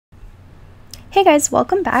Hey guys,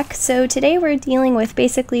 welcome back. So today we're dealing with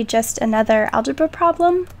basically just another algebra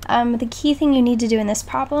problem. The key thing you need to do in this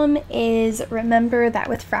problem is remember that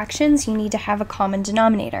with fractions you need to have a common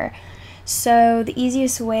denominator. So the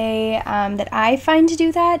easiest way that I find to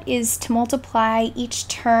do that is to multiply each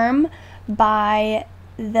term by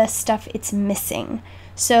the stuff it's missing.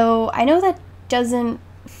 So I know that doesn't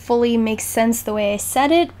fully make sense the way I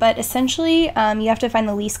said it, but essentially you have to find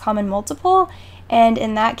the least common multiple. And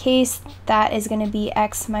in that case, that is going to be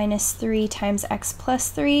x minus 3 times x plus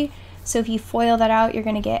 3. So if you FOIL that out, you're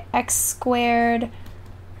going to get x squared.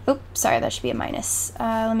 Oops, sorry, that should be a minus.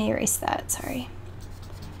 Let me erase that, sorry.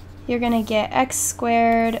 You're going to get x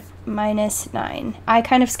squared minus 9. I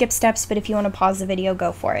kind of skipped steps, but if you want to pause the video,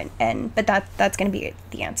 go for it. But that's going to be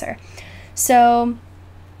the answer. So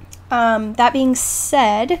that being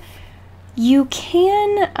said, you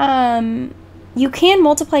can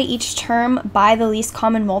multiply each term by the least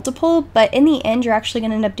common multiple, but in the end, you're actually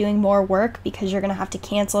going to end up doing more work because you're going to have to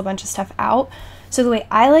cancel a bunch of stuff out. So the way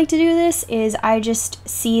I like to do this is I just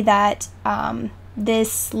see that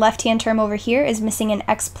this left-hand term over here is missing an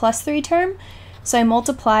x plus 3 term. So I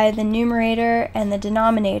multiply the numerator and the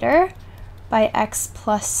denominator by x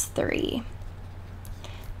plus 3.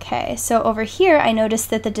 Okay, so over here, I notice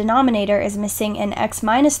that the denominator is missing an x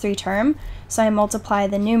minus 3 term, so I multiply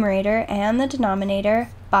the numerator and the denominator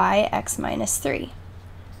by x minus 3.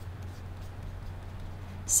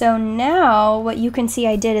 So now what you can see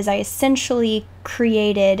I did is I essentially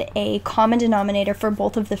created a common denominator for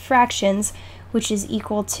both of the fractions, which is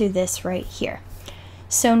equal to this right here.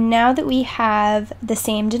 So now that we have the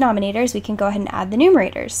same denominators, we can go ahead and add the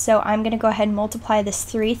numerators. So I'm going to go ahead and multiply this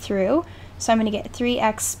 3 through. So I'm going to get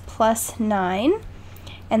 3x plus 9.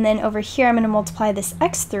 And then over here, I'm going to multiply this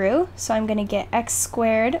x through. So I'm going to get x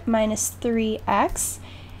squared minus 3x.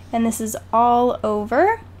 And this is all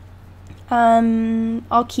over.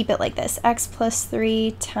 I'll keep it like this. X plus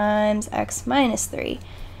 3 times x minus 3.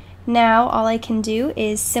 Now all I can do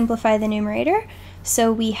is simplify the numerator.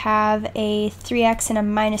 So we have a 3x and a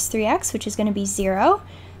minus 3x, which is going to be 0.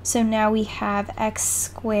 So now we have x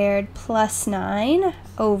squared plus 9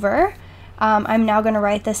 over. I'm now going to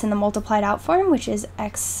write this in the multiplied out form, which is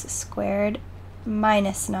x squared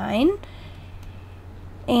minus 9.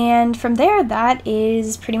 And from there, that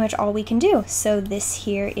is pretty much all we can do. So this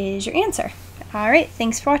here is your answer. All right,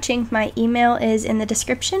 thanks for watching. My email is in the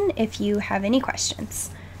description if you have any questions.